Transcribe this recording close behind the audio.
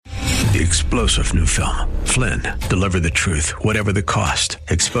The explosive new film, Flynn, Deliver the Truth, Whatever the Cost,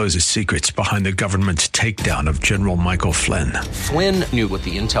 exposes secrets behind the government's takedown of General Michael Flynn. Flynn knew what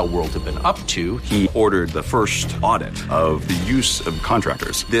the intel world had been up to. He ordered the first audit of the use of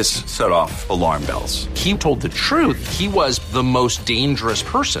contractors. This set off alarm bells. He told the truth. He was the most dangerous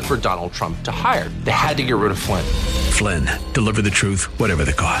person for Donald Trump to hire. They had to get rid of Flynn. Flynn, Deliver the Truth, Whatever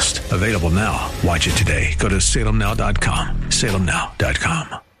the Cost. Available now. Watch it today. Go to salemnow.com.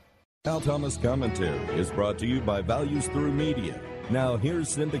 salemnow.com. Cal Thomas Commentary is brought to you by Values Through Media. Now here's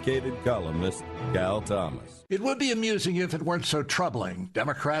syndicated columnist Cal Thomas. It would be amusing if it weren't so troubling.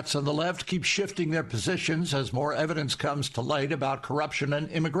 Democrats on the left keep shifting their positions as more evidence comes to light about corruption and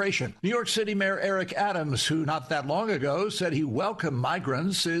immigration. New York City Mayor Eric Adams, who not that long ago said he welcomed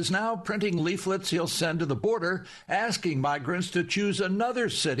migrants, is now printing leaflets he'll send to the border asking migrants to choose another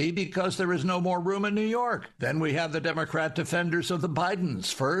city because there is no more room in New York. Then we have the Democrat defenders of the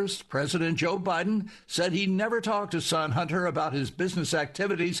Bidens. First, President Joe Biden said he never talked to son Hunter about his business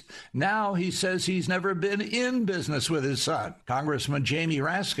activities. Now he says he's never been in business with his son. Congressman Jamie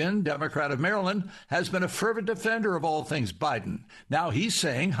Raskin, Democrat of Maryland, has been a fervent defender of all things Biden. Now he's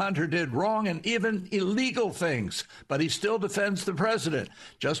saying Hunter did wrong and even illegal things, but he still defends the president.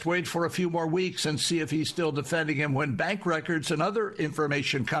 Just wait for a few more weeks and see if he's still defending him when bank records and other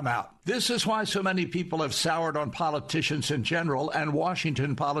information come out. This is why so many people have soured on politicians in general and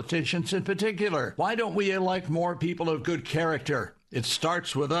Washington politicians in particular. Why don't we elect more people of good character? It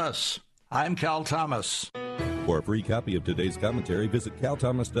starts with us. I'm Cal Thomas. For a free copy of today's commentary, visit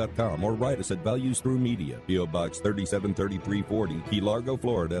calthomas.com or write us at Values Through Media, P.O. Box 373340, Key Largo,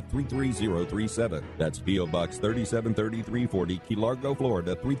 Florida 33037. That's P.O. Box 373340, Key Largo,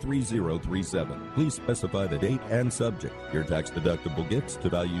 Florida 33037. Please specify the date and subject. Your tax-deductible gifts to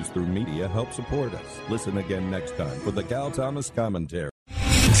Values Through Media help support us. Listen again next time for the Cal Thomas Commentary.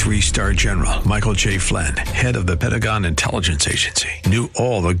 Three-star General Michael J. Flynn, head of the Pentagon Intelligence Agency, knew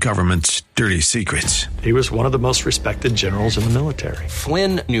all the government's dirty secrets. He was one of the most respected generals in the military.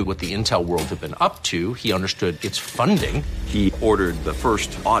 Flynn knew what the intel world had been up to. He understood its funding. He ordered the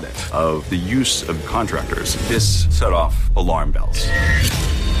first audit of the use of contractors. This set off alarm bells.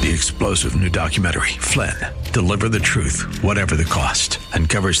 The explosive new documentary, Flynn, Deliver the Truth, Whatever the Cost,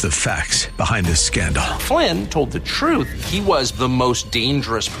 uncovers the facts behind this scandal. Flynn told the truth. He was the most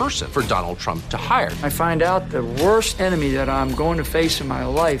dangerous person for Donald Trump to hire. I find out the worst enemy that I'm going to face in my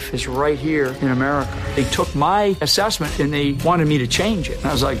life is right here in America. They took my assessment and they wanted me to change it. And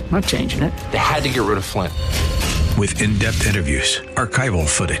I was like, I'm not changing it. They had to get rid of Flynn. With in-depth interviews, archival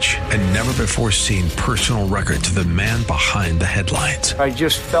footage, and never-before-seen personal records of the man behind the headlines. I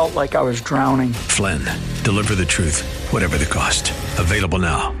just felt like I was drowning. Flynn, Deliver the Truth, Whatever the Cost. Available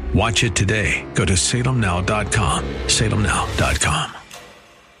now. Watch it today. Go to salemnow.com. salemnow.com.